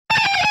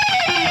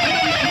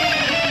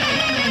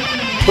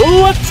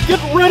Let's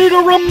get ready to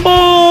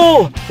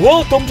rumble!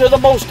 Welcome to the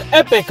most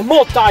epic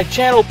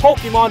multi-channel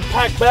Pokemon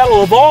pack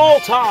battle of all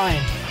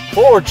time.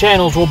 4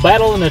 channels will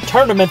battle in a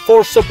tournament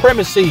for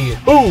supremacy.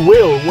 Who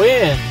will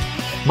win?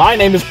 My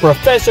name is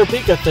Professor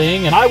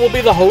Pika-Thing, and I will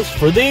be the host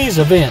for these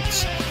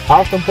events.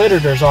 Our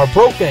competitors are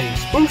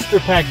Brokace, Booster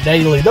Pack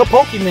Daily, the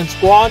Pokemen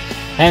Squad,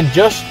 and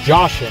just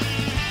Joshin.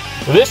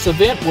 This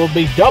event will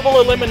be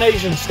double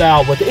elimination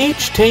style, with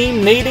each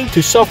team needing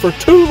to suffer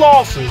 2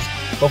 losses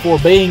before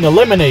being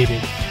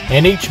eliminated.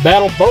 In each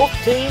battle, both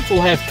teams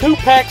will have 2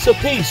 packs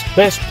apiece.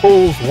 Best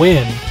pulls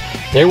win.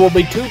 There will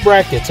be 2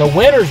 brackets, a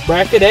winner's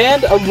bracket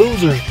and a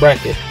loser's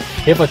bracket.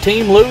 If a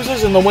team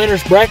loses in the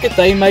winner's bracket,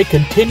 they may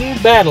continue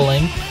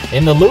battling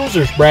in the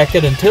loser's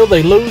bracket until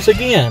they lose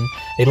again.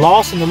 A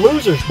loss in the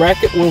loser's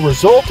bracket will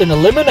result in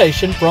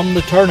elimination from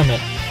the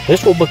tournament.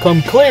 This will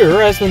become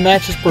clearer as the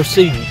matches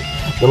proceed.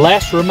 The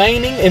last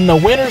remaining in the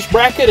winner's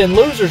bracket and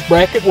loser's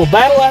bracket will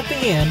battle at the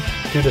end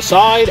to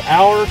decide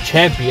our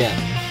champion.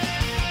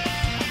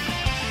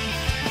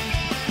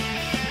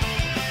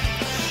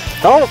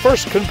 Our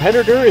first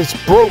competitor is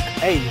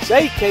Brokace,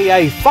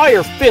 aka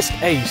Fire Fist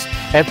Ace,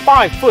 at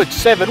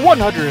 5'7",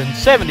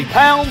 170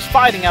 pounds,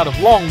 fighting out of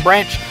Long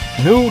Branch,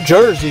 New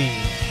Jersey.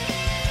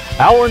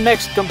 Our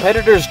next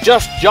competitor is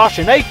just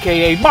Joshin,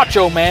 aka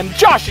Macho Man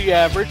Joshi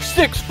Average,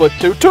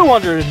 6'2",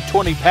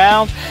 220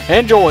 pounds,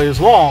 enjoys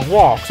long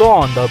walks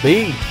on the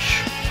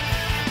beach.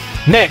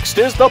 Next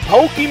is the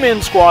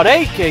Pokemen Squad,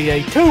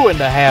 aka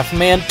 2.5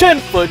 Men,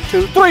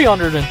 10'2",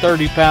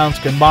 330 pounds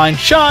combined,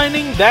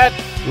 shining that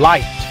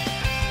light.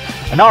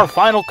 And our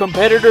final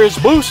competitor is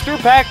Booster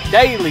Pack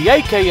Daily,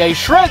 aka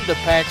Shred the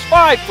Packs,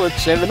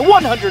 5'7",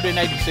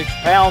 186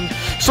 pounds.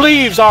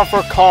 Sleeves are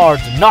for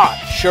cards, not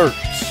shirts.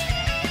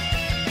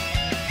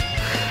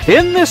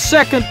 In this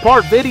second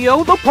part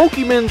video, the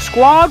Pokemen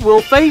Squad will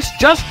face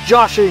just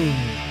Joshin.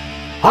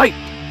 Hype!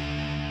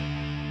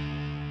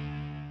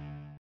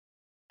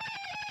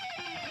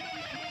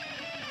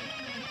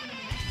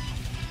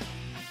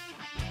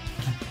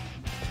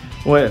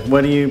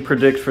 What do you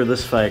predict for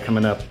this fight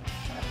coming up?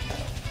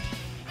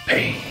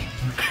 Pain.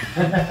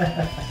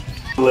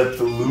 Let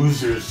the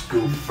losers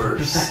go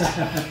first.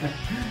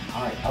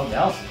 Alright,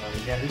 Dallas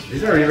already got his.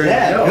 He's already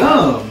ready to go.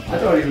 Gum. I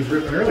thought he was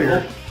ripping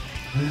earlier.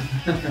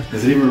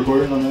 Is it even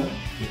recording on that?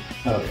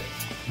 Okay.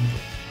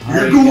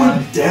 You're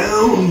going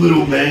down,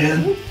 little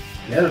man.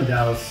 Get him,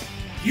 Dallas.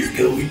 You're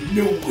going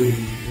nowhere.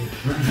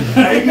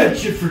 I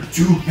got you for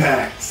 2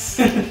 packs.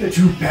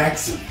 2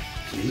 packs of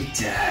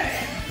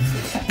playtime.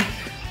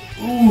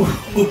 Ooh.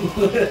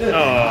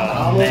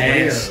 Oh,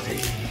 nasty.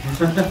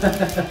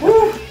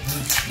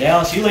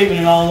 Dallas, you leaving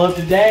it all up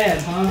to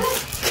Dad, huh?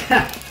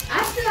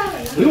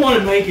 We want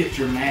to make it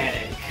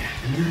dramatic.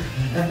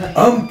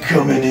 I'm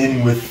coming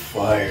in with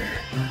fire.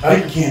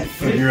 I can't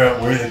figure out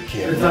where the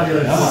camera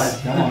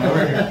is. Come on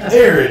over here.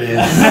 There it is.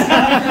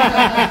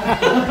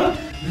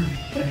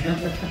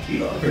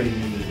 You already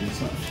knew to do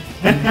something.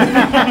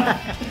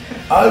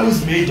 I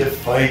was made to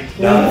fight,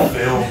 not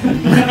film.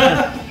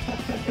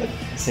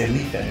 Say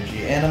leaf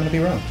energy, and I'm gonna be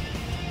wrong.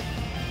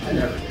 I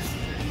never guessed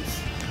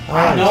these.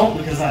 I don't,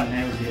 because I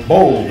never did. I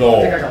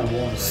Bulldog. think I got 1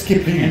 right.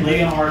 Skippy. And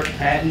Leonhard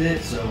patented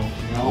it, so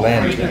you know,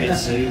 Land I'm afraid to get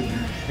sued.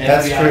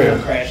 That's FBI true.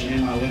 come crashing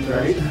in my window,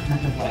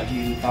 like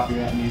you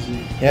copyright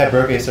music. Yeah,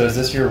 Brokace, so is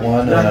this your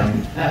one,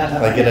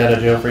 like get out of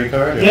jail free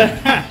card? Or? I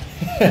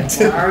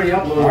already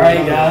uploaded.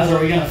 Alright guys, are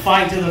we going to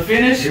fight to the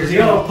finish? Or is he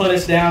going to put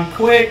us down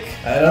quick?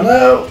 I don't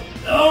know.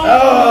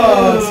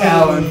 Oh,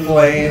 Talon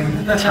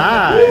Flame.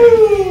 Tie.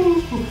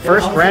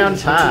 First round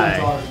tie.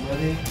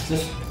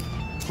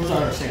 Where's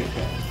our second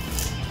card?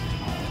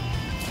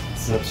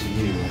 It's up to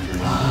you.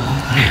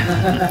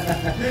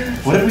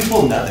 What if we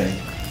pull nothing?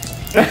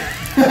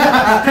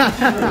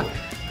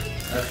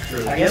 That's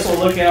true. I guess we'll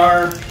look at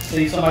our,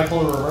 see somebody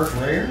pull a reverse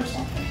rare or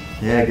something.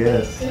 Yeah, I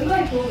guess.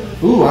 Somebody pulled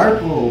it. Ooh, I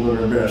pulled the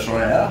reverse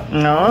rare.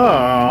 No.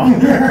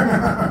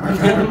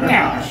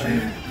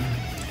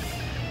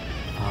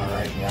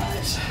 Alright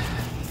guys.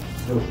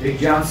 So, Big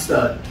John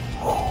Stud.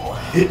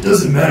 It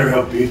doesn't matter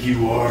how big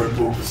you are,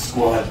 Pokemen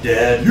Squad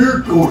Dad. You're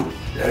going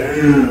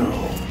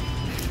down.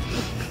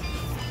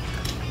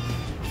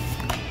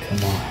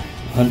 Come on,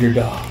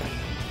 underdog.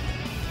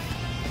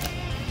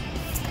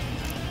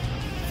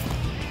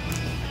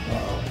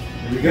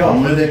 Here we go. Come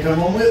on with it, come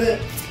on with it.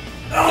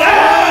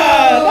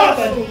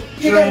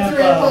 You got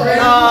 3 up already.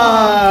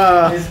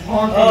 Ah. He's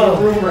haunting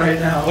the room right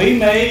now. We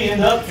may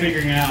end up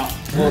figuring out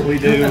what we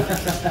do.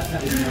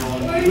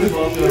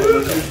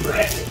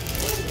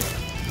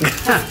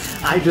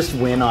 I just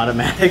win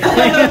automatically.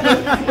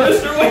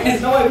 Mr.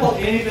 Wins, nobody pulled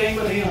anything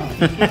but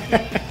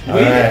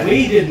him.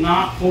 We did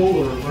not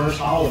pull the reverse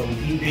hollow, and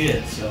he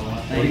did, so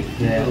I think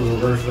You that. pulled a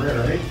reverse rare,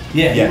 right?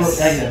 Yeah, Yes.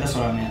 that's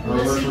what I meant. A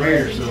reverse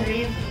rare, so.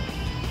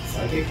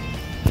 Psychic.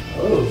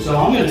 Oh, So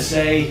I'm going to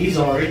say he's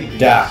already beat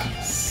Doc.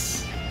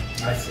 us.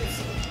 I say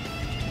so.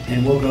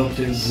 And we'll go to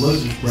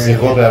Blizzard's Se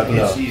juega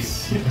Yes, no. you.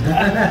 Come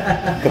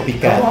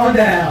Copycat. on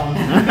down.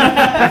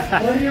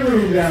 Plenty of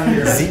room down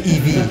here.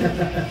 CEV.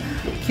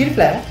 Kitty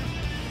flat.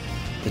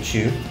 The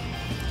chew.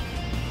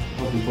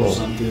 Hope he pulls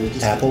something good.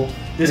 Just Apple.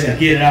 Just to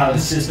get it out of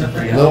the system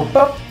for you. Little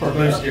pop. For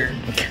booster.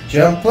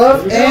 Jump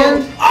up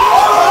and.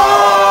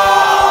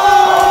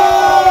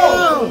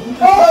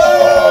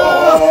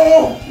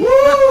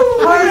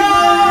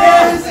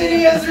 Yes,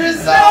 he has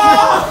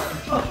resolved!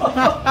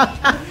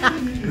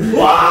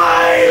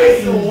 Why?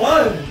 It's the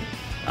one.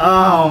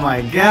 Oh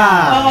my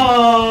god.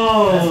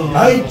 Oh!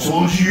 I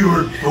told you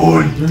were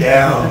going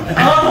down.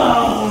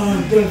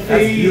 Oh! That's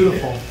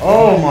beautiful.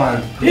 Oh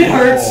my. It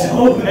hurts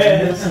so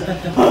bad.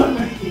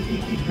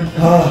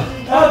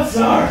 Oh, I'm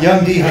sorry.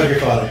 young D, hug your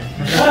father.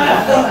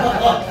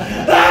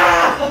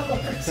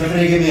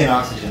 Somebody give me an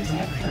oxygen.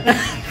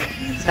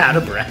 He's out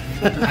of breath.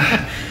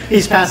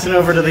 He's passing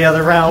over to the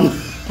other realm.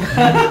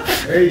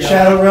 There you go.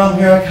 Shadow Realm,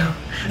 here I come.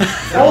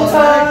 Full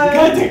time.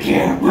 Got the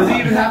camera. Does he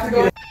even have to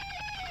go?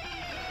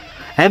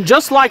 And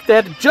just like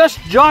that, Just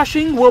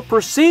Joshing will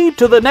proceed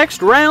to the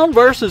next round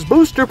versus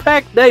Booster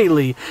Pack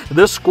Daily.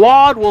 The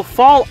squad will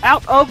fall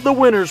out of the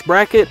winner's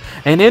bracket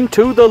and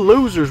into the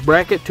loser's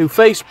bracket to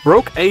face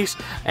Broke Ace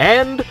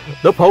and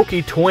the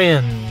Pokey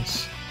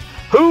Twins.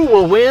 Who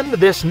will win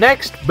this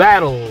next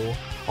battle?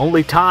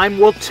 Only time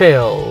will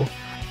tell.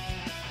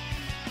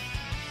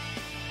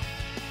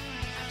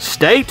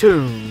 Stay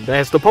tuned,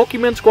 as the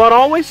Pokemen Squad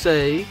always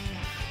say,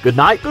 good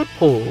night, good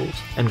pulls,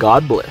 and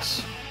God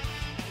bless.